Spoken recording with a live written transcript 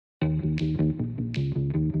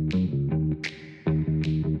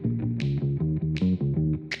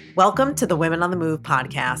Welcome to the Women on the Move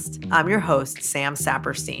podcast. I'm your host, Sam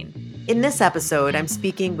Saperstein. In this episode, I'm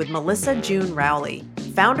speaking with Melissa Jun Rowley,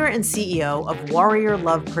 founder and CEO of Warrior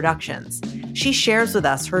Love Productions. She shares with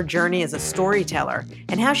us her journey as a storyteller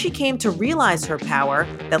and how she came to realize her power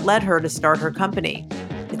that led her to start her company.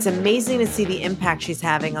 It's amazing to see the impact she's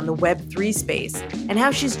having on the Web3 space and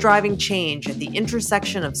how she's driving change at the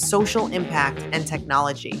intersection of social impact and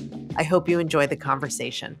technology. I hope you enjoy the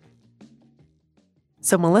conversation.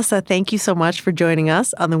 So Melissa, thank you so much for joining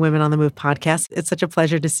us on the Women on the Move podcast. It's such a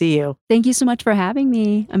pleasure to see you. Thank you so much for having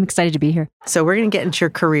me. I'm excited to be here. So we're going to get into your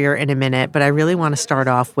career in a minute, but I really want to start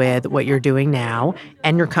off with what you're doing now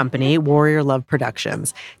and your company, Warrior Love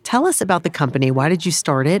Productions. Tell us about the company. Why did you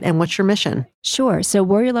start it and what's your mission? Sure. So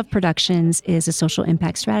Warrior Love Productions is a social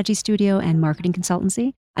impact strategy studio and marketing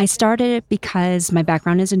consultancy. I started it because my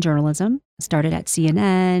background is in journalism. I started at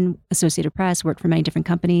CNN, Associated Press, worked for many different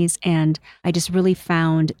companies, and I just really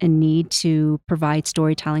found a need to provide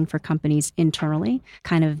storytelling for companies internally,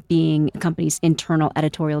 kind of being a company's internal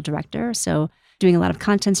editorial director. So doing a lot of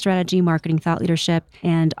content strategy, marketing, thought leadership,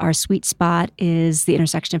 and our sweet spot is the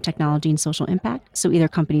intersection of technology and social impact. So either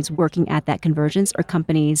companies working at that convergence or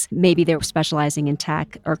companies, maybe they're specializing in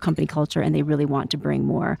tech or company culture and they really want to bring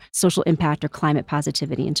more social impact or climate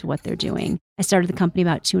positivity into what they're doing. I started the company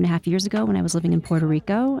about 2.5 years ago when I was living in Puerto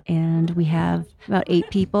Rico, and we have about 8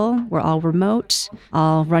 people. We're all remote,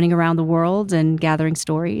 all running around the world and gathering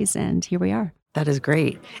stories, and here we are. That is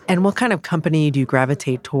great. And what kind of company do you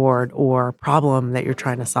gravitate toward or problem that you're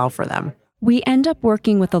trying to solve for them? We end up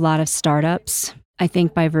working with a lot of startups, I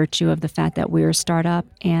think by virtue of the fact that we're a startup.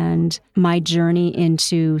 And my journey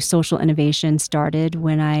into social innovation started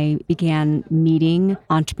when I began meeting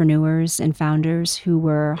entrepreneurs and founders who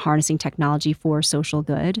were harnessing technology for social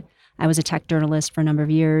good. I was a tech journalist for a number of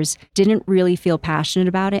years, didn't really feel passionate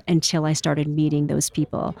about it until I started meeting those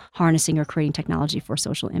people harnessing or creating technology for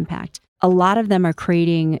social impact. A lot of them are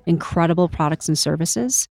creating incredible products and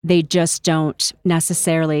services. They just don't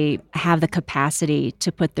necessarily have the capacity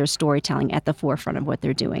to put their storytelling at the forefront of what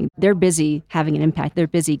they're doing. They're busy having an impact. They're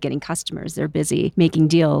busy getting customers. They're busy making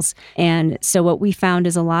deals. And so what we found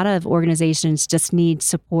is a lot of organizations just need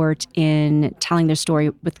support in telling their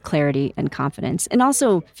story with clarity and confidence, and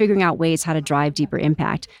also figuring out ways how to drive deeper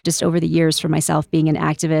impact. Just over the years for myself being an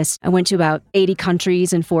activist, I went to about 80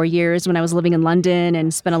 countries in 4 years when I was living in London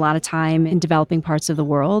and spent a lot of time in developing parts of the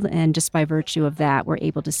world. And just by virtue of that, we're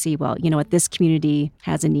able to see, well, you know what, this community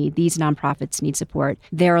has a need. These nonprofits need support.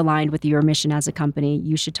 They're aligned with your mission as a company.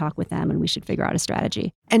 You should talk with them and we should figure out a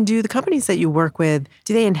strategy. And do the companies that you work with,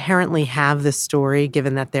 do they inherently have this story,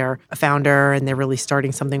 given that they're a founder and they're really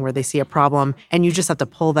starting something where they see a problem and you just have to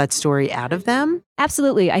pull that story out of them?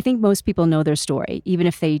 Absolutely. I think most people know their story, even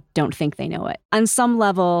if they don't think they know it. On some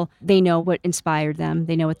level, they know what inspired them.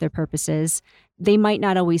 They know what their purpose is. They might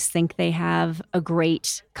not always think they have a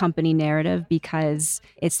great company narrative because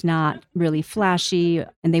it's not really flashy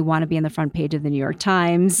and they want to be on the front page of the New York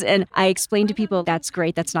Times. And I explain to people, that's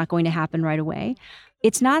great. That's not going to happen right away.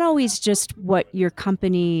 It's not always just what your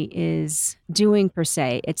company is doing per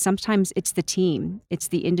se. Sometimes it's the team. It's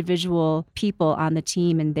the individual people on the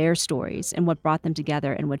team and their stories and what brought them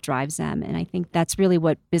together and what drives them. And I think that's really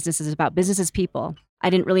what business is about. Business is people. I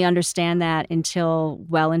didn't really understand that until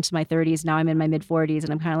well into my 30s. Now I'm in my mid 40s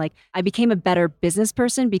and I'm kind of like, I became a better business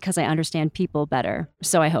person because I understand people better.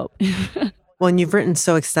 So I hope. Well, and you've written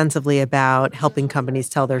so extensively about helping companies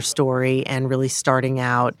tell their story and really starting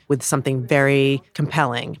out with something very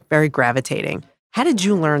compelling, very gravitating. How did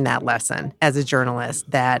you learn that lesson as a journalist,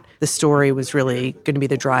 that the story was really going to be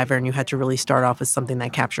the driver and you had to really start off with something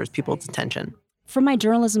that captures people's attention? From my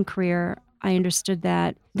journalism career, I understood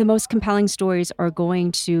that the most compelling stories are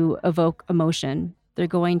going to evoke emotion. They're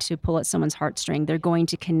going to pull at someone's heartstring. They're going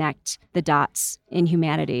to connect the dots in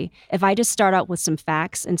humanity. If I just start out with some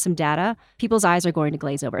facts and some data, people's eyes are going to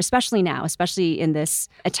glaze over, especially now, especially in this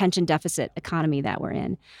attention deficit economy that we're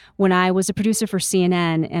in. When I was a producer for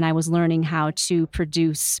CNN and I was learning how to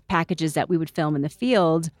produce packages that we would film in the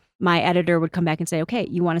field, my editor would come back and say, okay,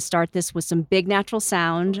 you want to start this with some big natural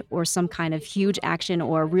sound or some kind of huge action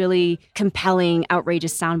or really compelling,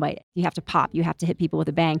 outrageous soundbite. You have to pop. You have to hit people with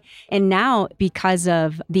a bang. And now, because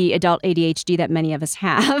of the adult ADHD that many of us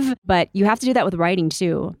have, but you have to do that with writing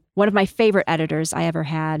too. One of my favorite editors I ever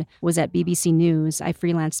had was at BBC News. I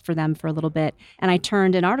freelanced for them for a little bit, and I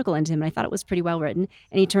turned an article into him, and I thought it was pretty well written.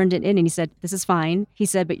 And he turned it in, and he said, this is fine. He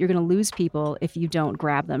said, but you're going to lose people if you don't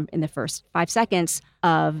grab them in the first 5 seconds.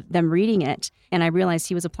 of them reading it. And I realized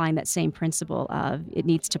he was applying that same principle of it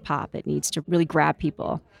needs to pop. It needs to really grab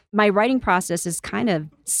people. My writing process is kind of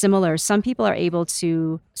similar. Some people are able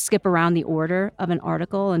to skip around the order of an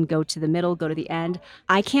article and go to the middle, go to the end.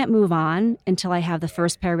 I can't move on until I have the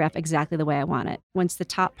first paragraph exactly the way I want it. Once the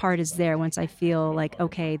top part is there, once I feel like,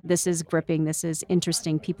 okay, this is gripping, this is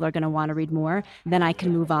interesting, people are going to want to read more, then I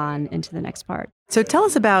can move on into the next part. So tell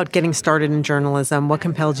us about getting started in journalism. What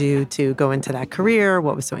compelled you to go into that career?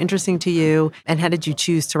 What was so interesting to you? And how did you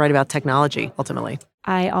choose to write about technology ultimately?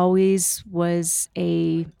 I always was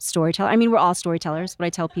a storyteller. I mean, we're all storytellers. What I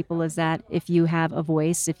tell people is that if you have a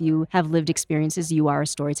voice, if you have lived experiences, you are a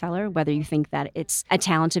storyteller, whether you think that it's a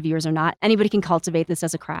talent of yours or not. Anybody can cultivate this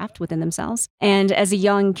as a craft within themselves. And as a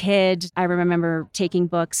young kid, I remember taking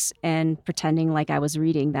books and pretending like I was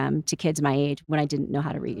reading them to kids my age when I didn't know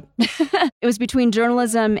how to read. It was between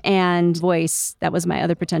journalism and voice. That was my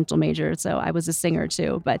other potential major. So I was a singer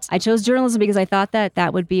too. But I chose journalism because I thought that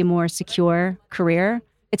that would be a more secure career.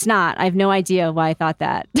 It's not. I have no idea why I thought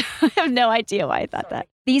that. I have no idea why I thought that.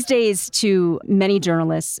 These days, too, many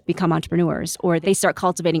journalists become entrepreneurs, or they start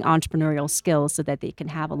cultivating entrepreneurial skills so that they can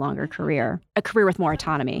have a longer career, a career with more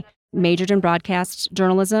autonomy. Majored in broadcast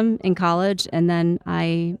journalism in college, and then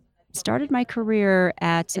I started my career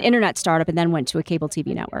at an internet startup and then went to a cable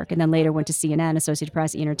TV network and then later went to CNN, Associated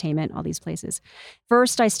Press, Entertainment, all these places.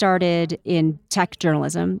 First, I started in tech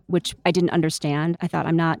journalism, which I didn't understand. I thought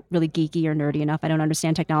I'm not really geeky or nerdy enough. I don't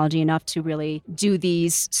understand technology enough to really do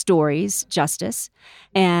these stories justice.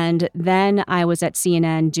 And then I was at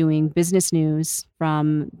CNN doing business news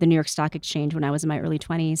from the New York Stock Exchange when I was in my early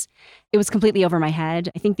 20s. It was completely over my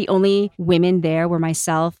head. I think the only women there were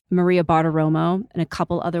myself, Maria Bartiromo, and a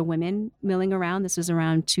couple other women milling around. This was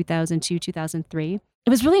around 2002, 2003. It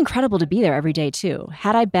was really incredible to be there every day, too.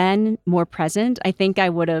 Had I been more present, I think I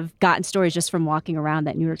would have gotten stories just from walking around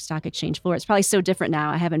that New York Stock Exchange floor. It's probably so different now.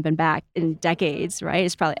 I haven't been back in decades, right?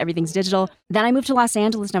 It's probably everything's digital. Then I moved to Los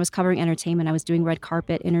Angeles and I was covering entertainment. I was doing red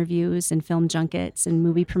carpet interviews and film junkets and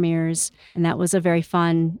movie premieres. And that was a very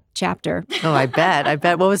fun chapter. Oh, I bet.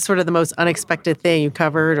 What was sort of the most unexpected thing you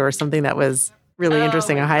covered or something that was really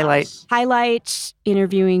interesting, a highlight? Highlight,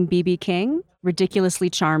 interviewing B.B. King. Ridiculously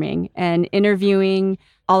charming, and interviewing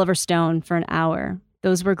Oliver Stone for an hour.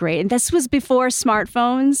 Those were great. And this was before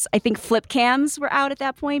smartphones. I think flip cams were out at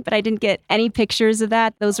that point, but I didn't get any pictures of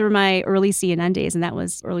that. Those were my early CNN days, and that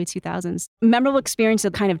was early 2000s. Memorable experience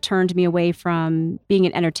that kind of turned me away from being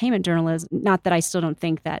an entertainment journalist. Not that I still don't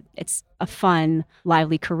think that it's a fun,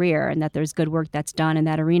 lively career and that there's good work that's done in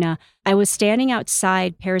that arena. I was standing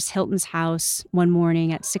outside Paris Hilton's house one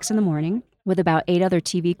morning at 6 a.m. with about 8 other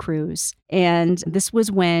TV crews. And this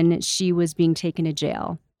was when she was being taken to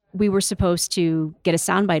jail. We were supposed to get a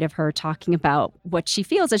soundbite of her talking about what she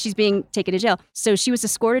feels as she's being taken to jail. So she was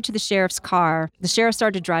escorted to the sheriff's car. The sheriff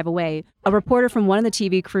started to drive away. A reporter from one of the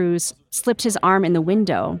TV crews slipped his arm in the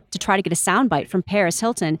window to try to get a soundbite from Paris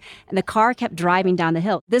Hilton, and the car kept driving down the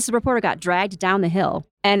hill. This reporter got dragged down the hill.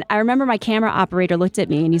 And I remember my camera operator looked at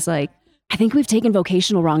me and he's like, I think we've taken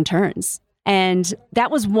vocational wrong turns. And that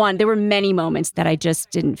was one. There were many moments that I just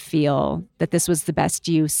didn't feel that this was the best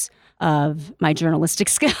use of my journalistic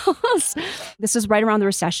skills. This was right around the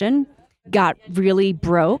recession. Got really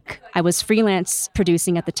broke. I was freelance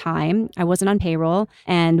producing at the time. I wasn't on payroll.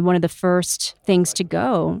 And one of the first things to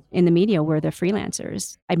go in the media were the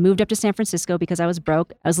freelancers. I moved up to San Francisco because I was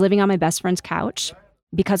broke. I was living on my best friend's couch.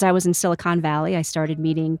 Because I was in Silicon Valley, I started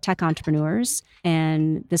meeting tech entrepreneurs.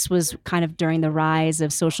 And this was kind of during the rise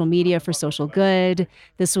of social media for social good.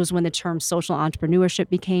 This was when the term social entrepreneurship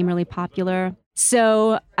became really popular.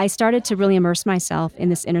 So I started to really immerse myself in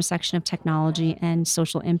this intersection of technology and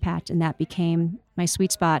social impact, and that became my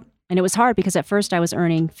sweet spot. And it was hard because at first I was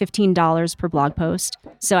earning $15 per blog post.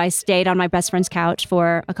 So I stayed on my best friend's couch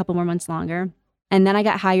for a couple more months longer. And then I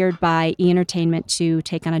got hired by E! Entertainment to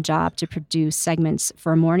take on a job to produce segments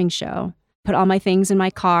for a morning show. Put all my things in my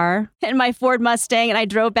car and my Ford Mustang, and I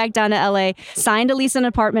drove back down to LA, signed a lease on an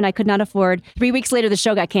apartment I could not afford. 3 weeks later, the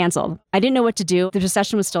show got canceled. I didn't know what to do. The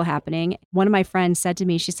recession was still happening. One of my friends said to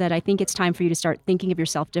me, she said, I think it's time for you to start thinking of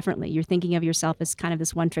yourself differently. You're thinking of yourself as kind of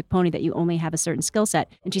this one-trick pony that you only have a certain skill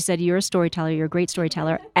set. And she said, you're a storyteller. You're a great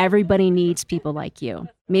storyteller. Everybody needs people like you.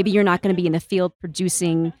 Maybe you're not going to be in the field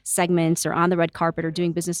producing segments or on the red carpet or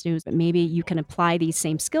doing business news, but maybe you can apply these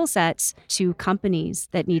same skill sets to companies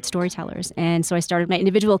that need storytellers. And so I started my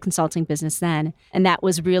individual consulting business then. And that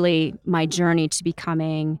was really my journey to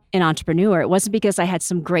becoming an entrepreneur. It wasn't because I had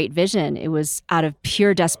some great vision. It was out of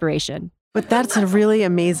pure desperation. But that's a really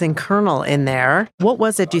amazing kernel in there. What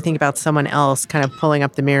was it, do you think, about someone else kind of pulling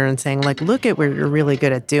up the mirror and saying, like, look at what you're really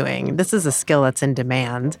good at doing. This is a skill that's in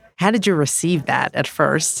demand. How did you receive that at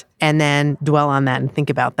first? And then dwell on that and think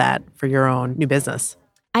about that for your own new business?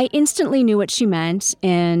 I instantly knew what she meant,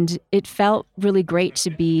 and it felt really great to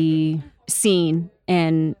be seen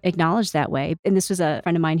and acknowledged that way. And this was a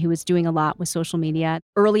friend of mine who was doing a lot with social media,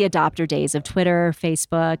 early adopter days of Twitter,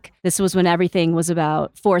 Facebook. This was when everything was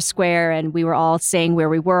about Foursquare and we were all saying where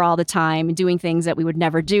we were all the time and doing things that we would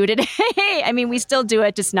never do today. I mean, we still do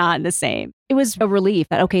it, just not the same. It was a relief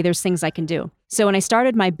that, okay, there's things I can do. So when I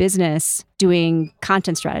started my business doing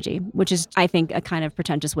content strategy, which is, I think, a kind of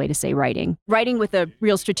pretentious way to say writing with a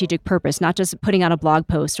real strategic purpose, not just putting out a blog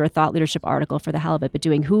post or a thought leadership article for the hell of it, but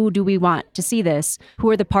doing who do we want to see this? Who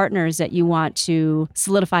are the partners that you want to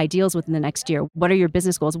solidify deals with in the next year? What are your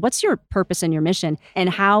business goals? What's your purpose and your mission? And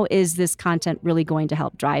how is this content really going to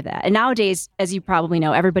help drive that? And nowadays, as you probably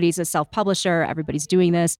know, everybody's a self-publisher. Everybody's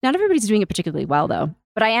doing this. Not everybody's doing it particularly well, though.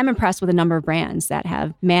 But I am impressed with a number of brands that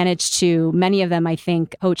have managed to, many of them, I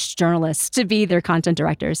think, poach journalists to be their content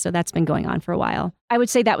directors. So that's been going on for a while. I would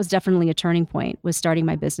say that was definitely a turning point, was starting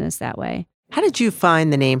my business that way. How did you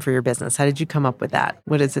find the name for your business? How did you come up with that?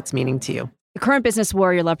 What is its meaning to you? The current business,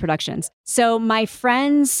 Warrior Love Productions. So my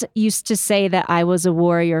friends used to say that I was a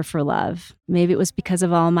warrior for love. Maybe it was because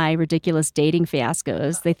of all my ridiculous dating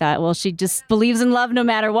fiascos. They thought, well, she just believes in love no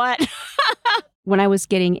matter what. When I was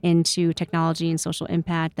getting into technology and social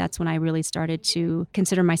impact, that's when I really started to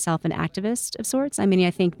consider myself an activist of sorts. I mean, I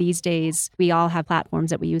think these days we all have platforms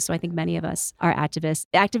that we use, so I think many of us are activists.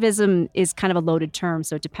 Activism is kind of a loaded term,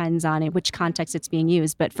 so it depends on in which context it's being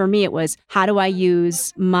used. But for me, it was, how do I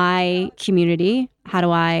use my community? How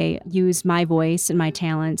do I use my voice and my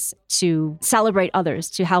talents to celebrate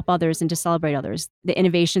others, to help others and to celebrate others, the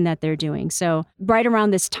innovation that they're doing? So right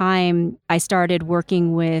around this time, I started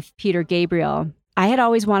working with Peter Gabriel. I had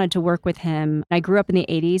always wanted to work with him. I grew up in the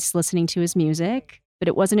 80s listening to his music, but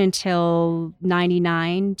it wasn't until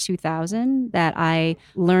 99, 2000 that I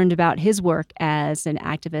learned about his work as an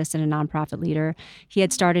activist and a nonprofit leader. He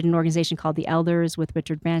had started an organization called The Elders with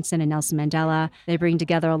Richard Branson and Nelson Mandela. They bring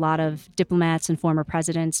together a lot of diplomats and former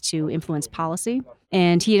presidents to influence policy.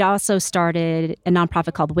 And he had also started a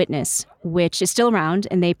nonprofit called Witness, which is still around,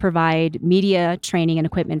 and they provide media training and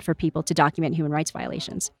equipment for people to document human rights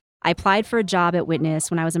violations. I applied for a job at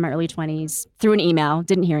Witness when I was in my early 20s through an email,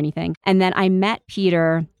 didn't hear anything. And then I met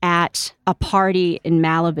Peter at a party in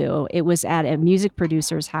Malibu. It was at a music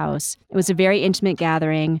producer's house. It was a very intimate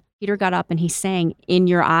gathering. Peter got up and he sang In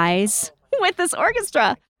Your Eyes with this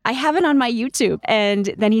orchestra. I have it on my YouTube.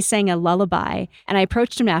 And then he sang a lullaby. And I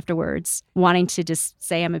approached him afterwards, wanting to just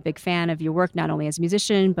say I'm a big fan of your work, not only as a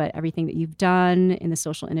musician, but everything that you've done in the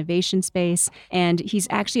social innovation space. And he's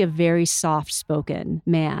actually a very soft-spoken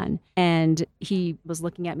man. And he was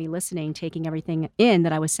looking at me, listening, taking everything in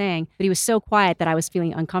that I was saying. But he was so quiet that I was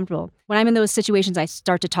feeling uncomfortable. When I'm in those situations, I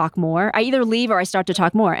start to talk more. I either leave or I start to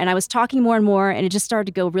talk more. And I was talking more and more, and it just started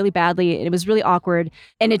to go really badly. It was really awkward,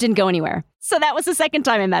 and it didn't go anywhere. So that was the second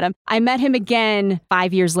time I met him. I met him again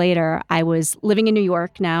 5 years later. I was living in New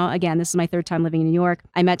York now. Again, this is my third time living in New York.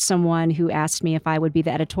 I met someone who asked me if I would be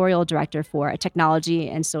the editorial director for a technology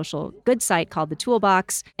and social goods site called The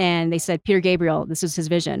Toolbox. And they said, Peter Gabriel, this is his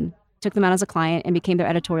vision. Took them out as a client and became their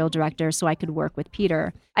editorial director so I could work with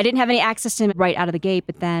Peter. I didn't have any access to him right out of the gate,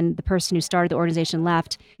 but then the person who started the organization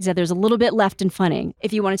left. He said, there's a little bit left in funding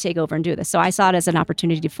if you want to take over and do this. So I saw it as an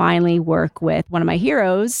opportunity to finally work with one of my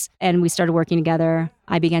heroes, and we started working together.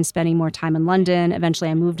 I began spending more time in London. Eventually,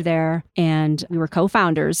 I moved there, and we were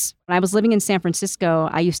co-founders. When I was living in San Francisco,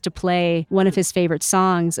 I used to play one of his favorite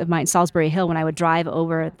songs of mine, Salisbury Hill, when I would drive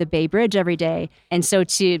over the Bay Bridge every day. And so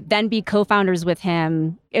to then be co-founders with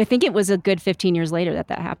him, I think it was a good 15 years later that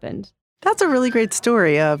happened. That's a really great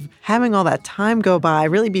story of having all that time go by,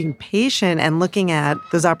 really being patient and looking at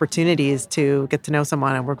those opportunities to get to know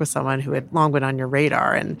someone and work with someone who had long been on your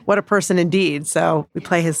radar. And what a person indeed. So we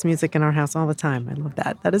play his music in our house all the time. I love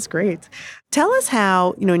that. That is great. Tell us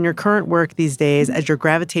how, in your current work these days, as you're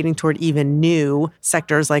gravitating toward even new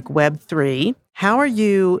sectors like Web3, how are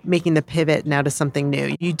you making the pivot now to something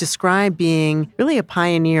new? You describe being really a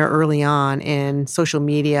pioneer early on in social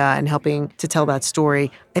media and helping to tell that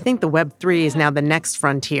story. I think the Web3 is now the next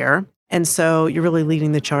frontier. And so you're really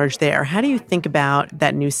leading the charge there. How do you think about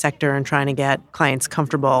that new sector and trying to get clients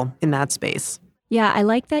comfortable in that space? Yeah, I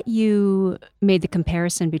like that you made the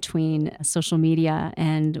comparison between social media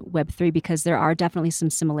and Web3 because there are definitely some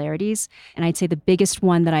similarities. And I'd say the biggest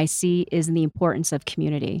one that I see is in the importance of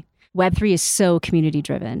community. Web3 is so community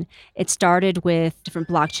driven. It started with different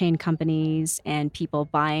blockchain companies and people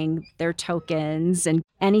buying their tokens, and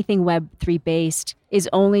anything Web3 based is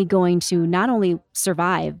only going to not only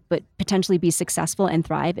survive, but potentially be successful and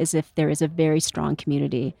thrive as if there is a very strong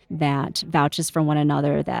community that vouches for one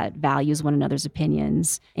another, that values one another's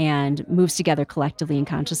opinions, and moves together collectively and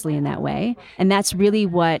consciously in that way. And that's really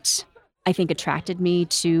what I think attracted me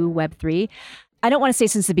to Web3. I don't want to say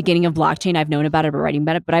since the beginning of blockchain I've known about it or writing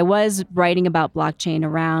about it, but I was writing about blockchain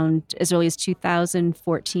around as early as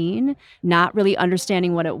 2014, not really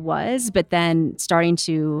understanding what it was, but then starting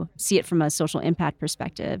to see it from a social impact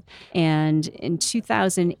perspective. And in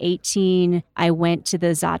 2018, I went to the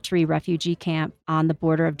Zatari refugee camp on the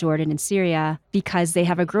border of Jordan and Syria because they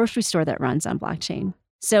have a grocery store that runs on blockchain.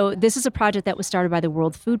 So this is a project that was started by the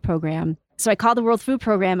World Food Program. So I called the World Food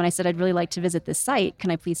Program and I said, I'd really like to visit this site. Can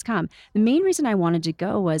I please come? The main reason I wanted to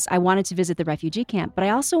go was I wanted to visit the refugee camp, but I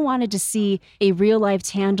also wanted to see a real life,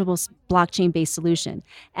 tangible blockchain-based solution.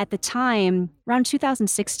 At the time, around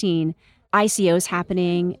 2016, ICOs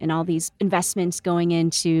happening and all these investments going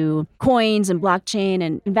into coins and blockchain,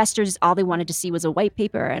 and investors, all they wanted to see was a white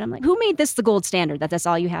paper. And I'm like, who made this the gold standard, that that's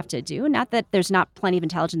all you have to do? Not that there's not plenty of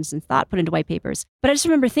intelligence and thought put into white papers. But I just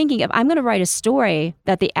remember thinking, if I'm going to write a story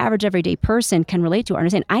that the average everyday person can relate to or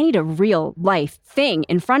understand, I need a real life thing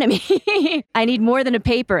in front of me. I need more than a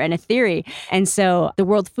paper and a theory. And so the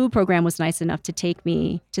World Food Program was nice enough to take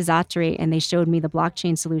me to Zatari, and they showed me the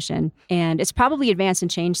blockchain solution. And it's probably advanced and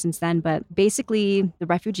changed since then, but basically, the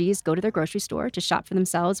refugees go to their grocery store to shop for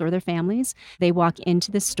themselves or their families. They walk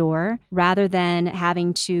into the store. Rather than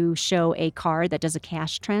having to show a card that does a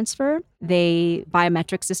cash transfer, the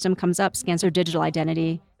biometric system comes up, scans their digital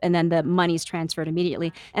identity, and then the money's transferred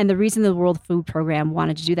immediately. And the reason the World Food Program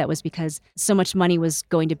wanted to do that was because so much money was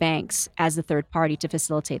going to banks as the third party to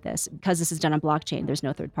facilitate this. Because this is done on blockchain, there's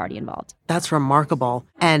no third party involved. That's remarkable.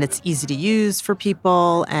 And it's easy to use for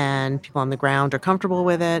people, and people on the ground are comfortable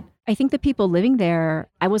with it. I think the people living there,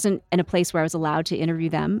 I wasn't in a place where I was allowed to interview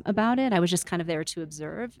them about it. I was just kind of there to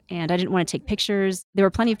observe, and I didn't want to take pictures. There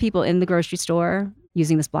were plenty of people in the grocery store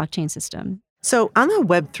using this blockchain system. So on the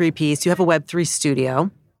Web3 piece, you have a Web3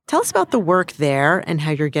 studio. Tell us about the work there and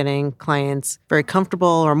how you're getting clients very comfortable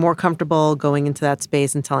or more comfortable going into that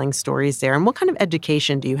space and telling stories there. And what kind of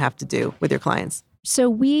education do you have to do with your clients? So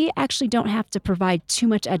we actually don't have to provide too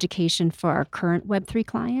much education for our current Web3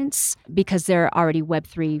 clients because they're already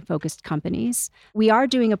Web3 focused companies. We are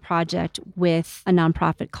doing a project with a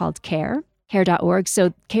nonprofit called care.org.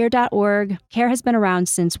 So care.org, CARE has been around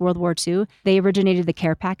since World War II. They originated the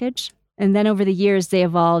CARE package. And then over the years, they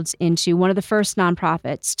evolved into one of the first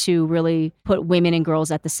nonprofits to really put women and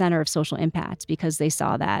girls at the center of social impact, because they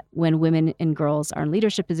saw that when women and girls are in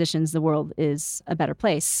leadership positions, the world is a better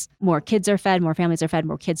place. More kids are fed, more families are fed,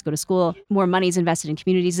 more kids go to school, more money is invested in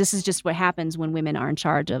communities. This is just what happens when women are in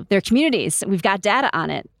charge of their communities. We've got data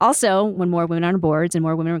on it. Also, when more women are on boards and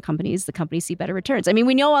more women are in companies, the companies see better returns. I mean,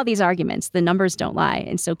 we know all these arguments. The numbers don't lie.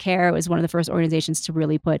 And so CARE was one of the first organizations to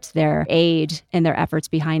really put their aid and their efforts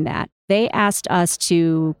behind that. They asked us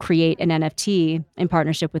to create an NFT in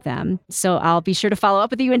partnership with them. So I'll be sure to follow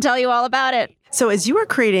up with you and tell you all about it. So as you were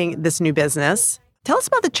creating this new business, tell us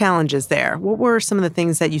about the challenges there. What were some of the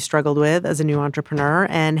things that you struggled with as a new entrepreneur,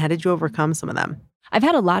 and how did you overcome some of them? I've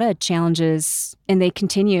had a lot of challenges, and they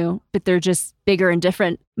continue, but they're just bigger and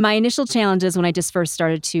different. My initial challenges when I just first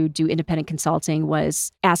started to do independent consulting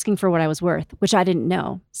was asking for what I was worth, which I didn't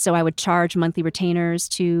know. So I would charge monthly retainers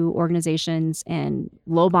to organizations and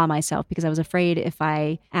lowball myself because I was afraid if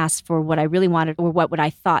I asked for what I really wanted or what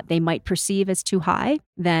I thought they might perceive as too high,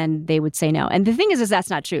 then they would say no. And the thing is that's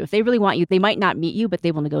not true. If they really want you, they might not meet you, but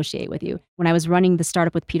they will negotiate with you. When I was running the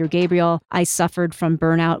startup with Peter Gabriel, I suffered from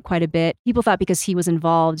burnout quite a bit. People thought because he was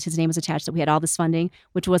involved, his name was attached, that we had all this funding,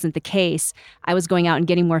 which wasn't the case. I was going out and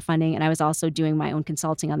getting more funding, and I was also doing my own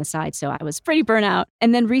consulting on the side. So I was pretty burnout.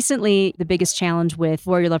 And then recently, the biggest challenge with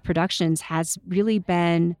Warrior Love Productions has really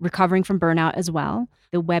been recovering from burnout as well.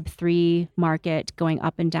 The Web3 market going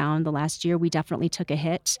up and down the last year, we definitely took a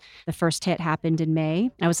hit. The first hit happened in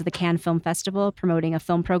May. I was at the Cannes Film Festival promoting a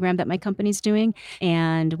film program that my company's doing,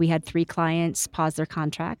 and we had 3 clients pause their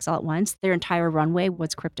contracts all at once. Their entire runway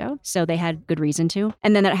was crypto, so they had good reason to.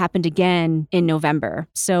 And then that happened again in November.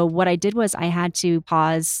 So what I did was I had to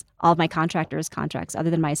pause all of my contractors' contracts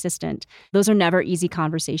other than my assistant. Those are never easy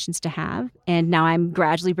conversations to have. And now I'm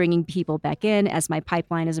gradually bringing people back in as my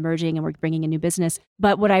pipeline is emerging and we're bringing a new business.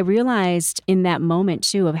 But what I realized in that moment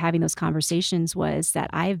too of having those conversations was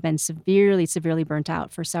that I have been severely, severely burnt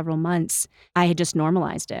out for several months. I had just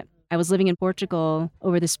normalized it. I was living in Portugal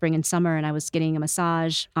over the spring and summer, and I was getting a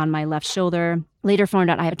massage on my left shoulder. Later found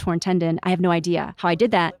out I have a torn tendon. I have no idea how I did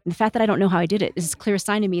that. And the fact that I don't know how I did it is a clear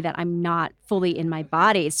sign to me that I'm not fully in my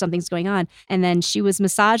body. Something's going on. And then she was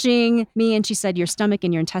massaging me and she said, your stomach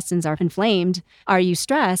and your intestines are inflamed. Are you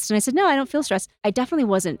stressed? And I said, no, I don't feel stressed. I definitely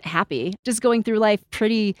wasn't happy. Just going through life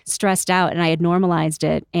pretty stressed out, and I had normalized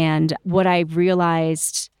it. And what I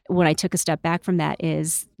realized when I took a step back from that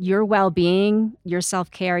is your well-being, your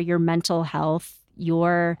self-care, your mental health,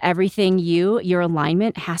 your everything, your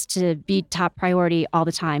alignment has to be top priority all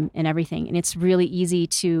the time in everything. And it's really easy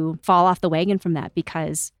to fall off the wagon from that,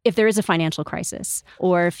 because if there is a financial crisis,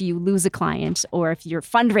 or if you lose a client, or if you're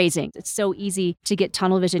fundraising, it's so easy to get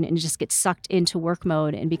tunnel vision and just get sucked into work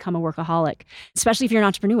mode and become a workaholic, especially if you're an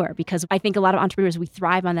entrepreneur, because I think a lot of entrepreneurs, we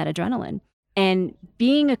thrive on that adrenaline. And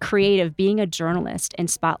being a creative, being a journalist, and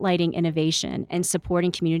spotlighting innovation and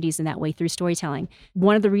supporting communities in that way through storytelling,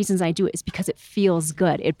 one of the reasons I do it is because it feels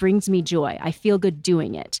good. It brings me joy. I feel good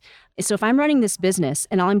doing it. So if I'm running this business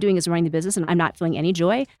and all I'm doing is running the business and I'm not feeling any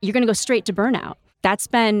joy, you're going to go straight to burnout. That's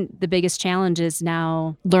been the biggest challenge, is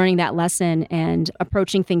now learning that lesson and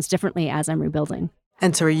approaching things differently as I'm rebuilding.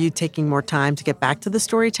 And so are you taking more time to get back to the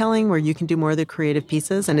storytelling where you can do more of the creative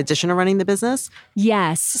pieces in addition to running the business?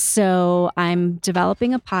 Yes. So I'm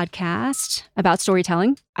developing a podcast about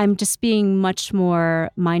storytelling. I'm just being much more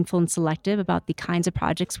mindful and selective about the kinds of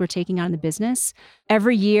projects we're taking on in the business.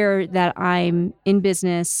 Every year that I'm in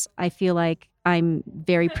business, I feel like I'm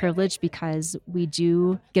very privileged because we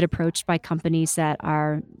do get approached by companies that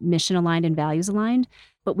are mission aligned and values aligned,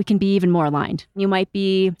 but we can be even more aligned. You might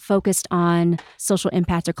be focused on social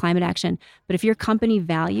impact or climate action, but if your company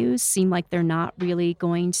values seem like they're not really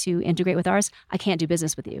going to integrate with ours, I can't do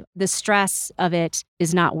business with you. The stress of it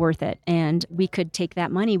is not worth it. And we could take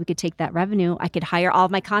that money, we could take that revenue. I could hire all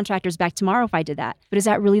of my contractors back tomorrow if I did that. But is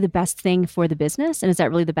that really the best thing for the business? And is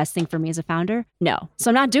that really the best thing for me as a founder? No.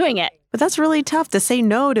 So I'm not doing it. But that's really tough to say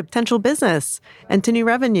no to potential business and to new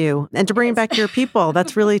revenue and to bring back your people.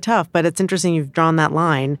 That's really tough. But it's interesting you've drawn that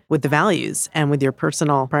line with the values and with your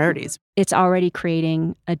personal priorities. It's already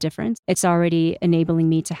creating a difference. It's already enabling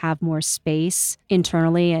me to have more space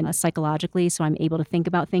internally and psychologically. So I'm able to think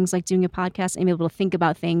about things like doing a podcast. I'm able to think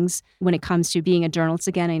about things when it comes to being a journalist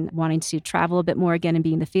again and wanting to travel a bit more again and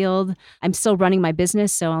be in the field. I'm still running my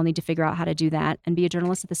business, so I'll need to figure out how to do that and be a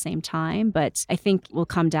journalist at the same time. But I think it will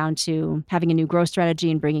come down to having a new growth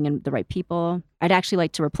strategy and bringing in the right people. I'd actually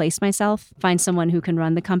like to replace myself, find someone who can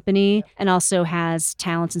run the company and also has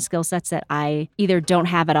talents and skill sets that I either don't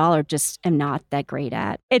have at all or just am not that great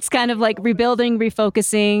at. It's kind of like rebuilding,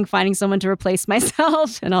 refocusing, finding someone to replace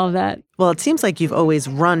myself and all of that. Well, it seems like you've always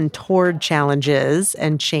run toward challenges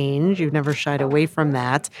and change. You've never shied away from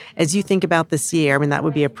that. As you think about this year, I mean, that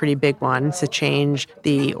would be a pretty big one to change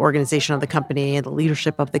the organization of the company and the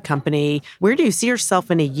leadership of the company. Where do you see yourself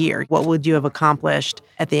in a year? What would you have accomplished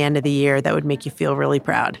at the end of the year that would make you feel really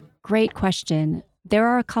proud? Great question. There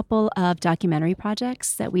are a couple of documentary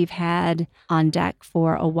projects that we've had on deck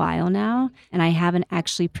for a while now, and I haven't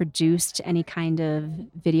actually produced any kind of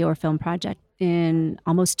video or film project in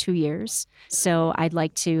almost 2 years. So I'd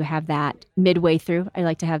like to have that midway through. I'd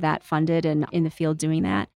like to have that funded and in the field doing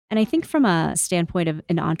that. And I think from a standpoint of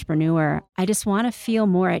an entrepreneur, I just want to feel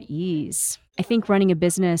more at ease. I think running a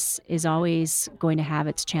business is always going to have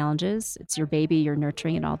its challenges. It's your baby, you're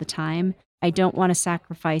nurturing it all the time. I don't want to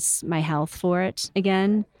sacrifice my health for it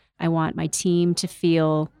again. I want my team to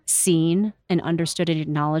feel seen and understood and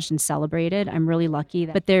acknowledged and celebrated. I'm really lucky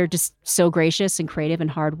that they're just so gracious and creative and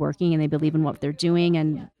hardworking, and they believe in what they're doing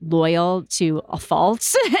and loyal to a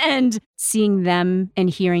fault. And seeing them and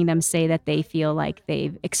hearing them say that they feel like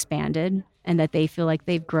they've expanded and that they feel like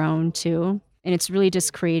they've grown too. And it's really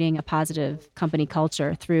just creating a positive company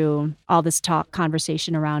culture through all this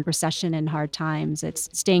conversation around recession and hard times. It's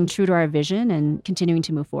staying true to our vision and continuing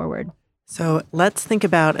to move forward. So let's think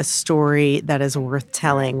about a story that is worth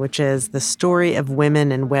telling, which is the story of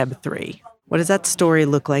women in Web3. What does that story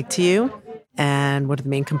look like to you? And what are the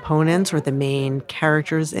main components or the main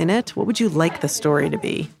characters in it? What would you like the story to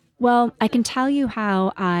be? Well, I can tell you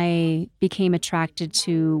how I became attracted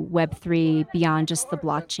to Web3 beyond just the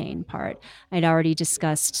blockchain part. I'd already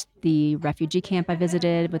discussed the refugee camp I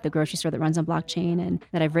visited with the grocery store that runs on blockchain and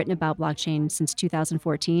that I've written about blockchain since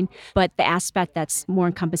 2014. But the aspect that's more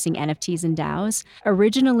encompassing NFTs and DAOs,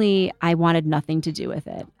 originally I wanted nothing to do with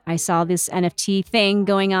it. I saw this NFT thing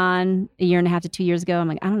going on a year and a half to 2 years ago. I'm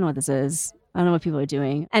like, I don't know what this is. I don't know what people are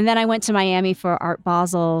doing. And then I went to Miami for Art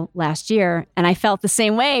Basel last year, and I felt the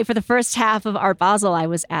same way. For the first half of Art Basel, I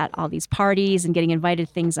was at all these parties and getting invited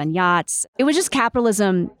to things on yachts. It was just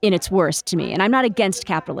capitalism in its worst to me. And I'm not against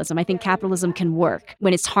capitalism. I think capitalism can work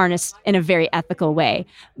when it's harnessed in a very ethical way.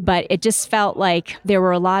 But it just felt like there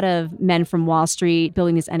were a lot of men from Wall Street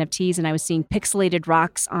building these NFTs, and I was seeing pixelated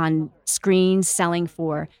rocks on screens selling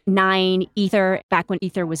for 9 Ether, back when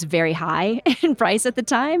Ether was very high in price at the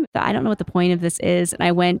time. I don't know what the point of this is. And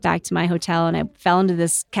I went back to my hotel and I fell into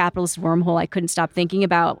this capitalist wormhole. I couldn't stop thinking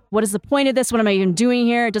about, what is the point of this? What am I even doing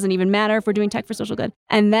here? It doesn't even matter if we're doing tech for social good.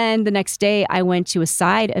 And then the next day I went to a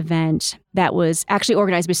side event that was actually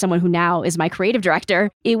organized by someone who now is my creative director.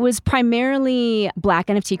 It was primarily Black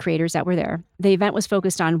NFT creators that were there. The event was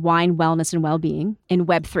focused on wine, wellness, and well-being in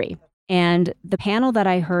Web3. And the panel that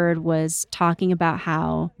I heard was talking about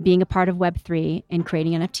how being a part of Web3 and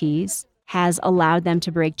creating NFTs has allowed them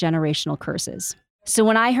to break generational curses. So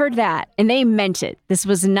when I heard that, and they meant it, this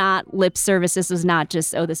was not lip service, this was not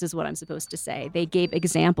just, oh, this is what I'm supposed to say. They gave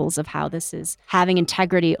examples of how this is having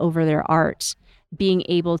integrity over their art, being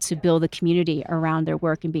able to build a community around their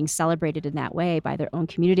work and being celebrated in that way by their own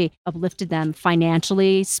community, uplifted them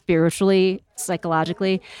financially, spiritually,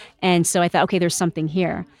 psychologically. And so I thought, okay, there's something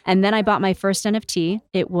here. And then I bought my first NFT.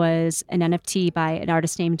 It was an NFT by an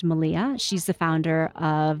artist named Malia. She's the founder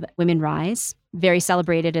of Women Rise, very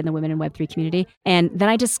celebrated in the women in Web3 community. And then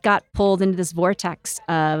I just got pulled into this vortex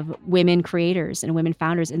of women creators and women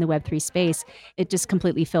founders in the Web3 space. It just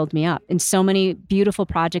completely filled me up. And so many beautiful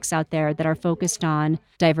projects out there that are focused on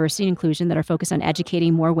diversity and inclusion, that are focused on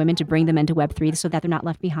educating more women to bring them into Web3 so that they're not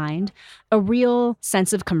left behind. A real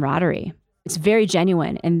sense of camaraderie. It's very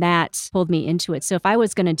genuine, and that pulled me into it. So if I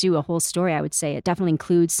was going to do a whole story, I would say it definitely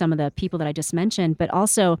includes some of the people that I just mentioned, but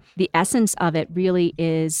also the essence of it really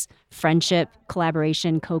is friendship,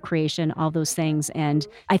 collaboration, co-creation, all those things. And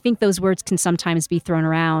I think those words can sometimes be thrown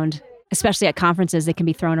around, especially at conferences. They can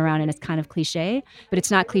be thrown around and it's kind of cliche, but it's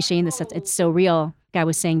not cliche in the sense it's so real. Like I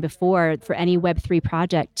was saying before, for any Web3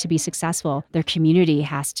 project to be successful, their community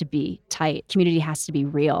has to be tight. Community has to be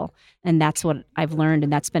real. And that's what I've learned.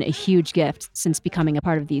 And that's been a huge gift since becoming a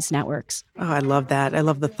part of these networks. Oh, I love that. I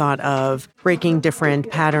love the thought of breaking different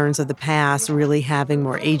patterns of the past, really having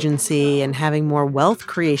more agency and having more wealth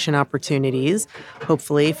creation opportunities,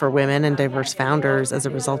 hopefully for women and diverse founders as a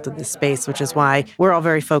result of this space, which is why we're all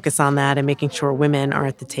very focused on that and making sure women are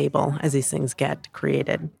at the table as these things get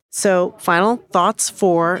created. So final thoughts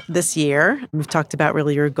for this year. We've talked about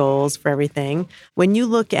really your goals for everything. When you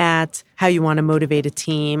look at how you want to motivate a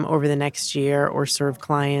team over the next year or serve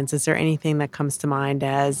clients, is there anything that comes to mind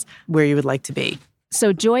as where you would like to be?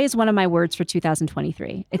 So joy is one of my words for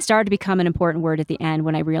 2023. It started to become an important word at the end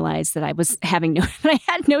when I realized that I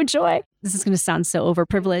had no joy. This is going to sound so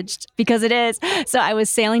overprivileged because it is. So I was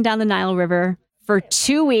sailing down the Nile River for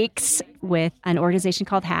 2 weeks with an organization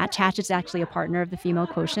called Hatch. Hatch is actually a partner of the Female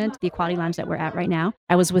Quotient, the equality lounge that we're at right now.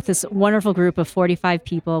 I was with this wonderful group of 45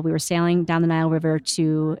 people. We were sailing down the Nile River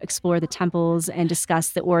to explore the temples and discuss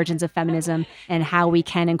the origins of feminism and how we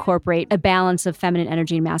can incorporate a balance of feminine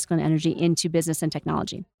energy and masculine energy into business and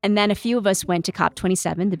technology. And then a few of us went to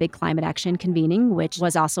COP27, the big climate action convening, which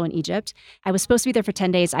was also in Egypt. I was supposed to be there for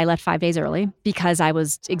 10 days. I left 5 days early because I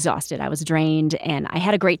was exhausted. I was drained, and I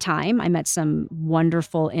had a great time. I met some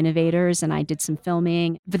wonderful innovators and I did some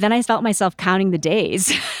filming. But then I felt myself counting the days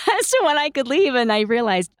as to when I could leave. And I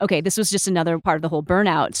realized, okay, this was just another part of the whole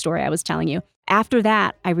burnout story I was telling you. After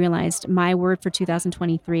that, I realized my word for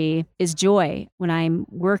 2023 is joy. When I'm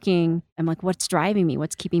working, I'm like, what's driving me?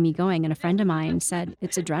 What's keeping me going? And a friend of mine said,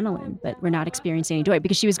 it's adrenaline, but we're not experiencing any joy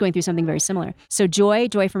because she was going through something very similar. So joy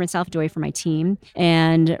for myself, joy for my team.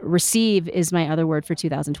 And receive is my other word for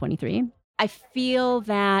 2023. I feel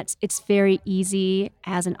that it's very easy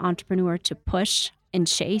as an entrepreneur to push and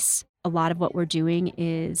chase. A lot of what we're doing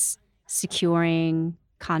is securing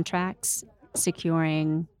contracts,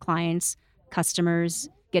 securing clients, customers,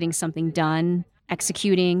 getting something done,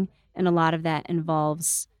 executing. And a lot of that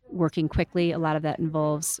involves working quickly. A lot of that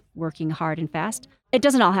involves working hard and fast. It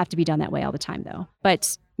doesn't all have to be done that way all the time, though.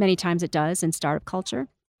 But many times it does in startup culture.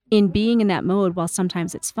 In being in that mode, while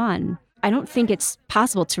sometimes it's fun, I don't think it's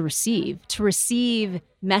possible to receive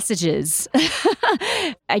messages.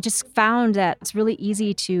 I just found that it's really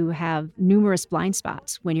easy to have numerous blind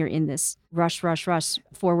spots when you're in this rush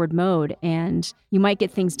forward mode, and you might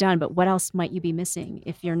get things done, but what else might you be missing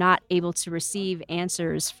if you're not able to receive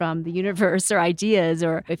answers from the universe or ideas,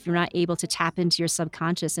 or if you're not able to tap into your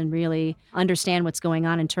subconscious and really understand what's going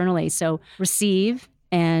on internally. So receive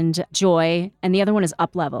and joy, and the other one is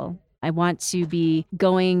up level. I want to be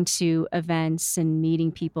going to events and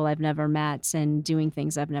meeting people I've never met and doing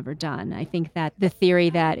things I've never done. I think that the theory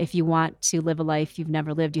that if you want to live a life you've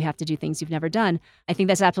never lived, you have to do things you've never done, I think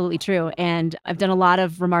that's absolutely true. And I've done a lot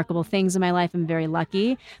of remarkable things in my life. I'm very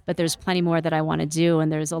lucky, but there's plenty more that I want to do.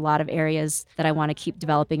 And there's a lot of areas that I want to keep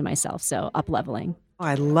developing myself. So up-leveling. Oh,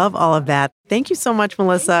 I love all of that. Thank you so much,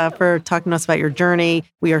 Melissa, for talking to us about your journey.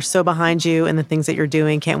 We are so behind you and the things that you're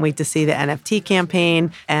doing. Can't wait to see the NFT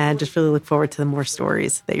campaign and just really look forward to the more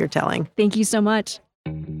stories that you're telling. Thank you so much.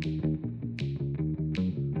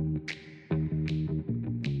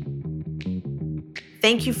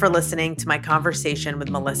 Thank you for listening to my conversation with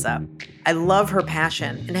Melissa. I love her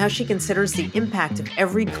passion and how she considers the impact of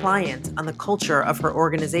every client on the culture of her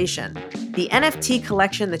organization. The NFT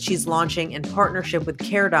collection that she's launching in partnership with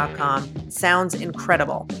Care.com sounds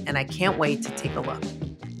incredible, and I can't wait to take a look.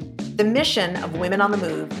 The mission of Women on the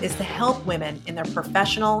Move is to help women in their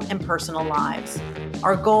professional and personal lives.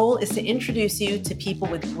 Our goal is to introduce you to people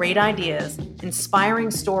with great ideas, inspiring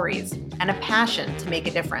stories, and a passion to make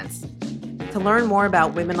a difference. To learn more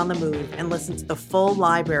about Women on the Move and listen to the full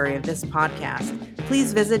library of this podcast,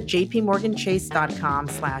 please visit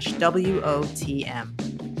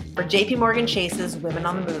jpmorganchase.com/WOTM. For JP Morgan Chase's Women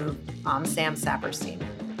on the Move, I'm Sam Saperstein.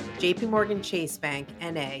 JP Morgan Chase Bank,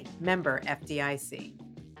 N.A., member FDIC.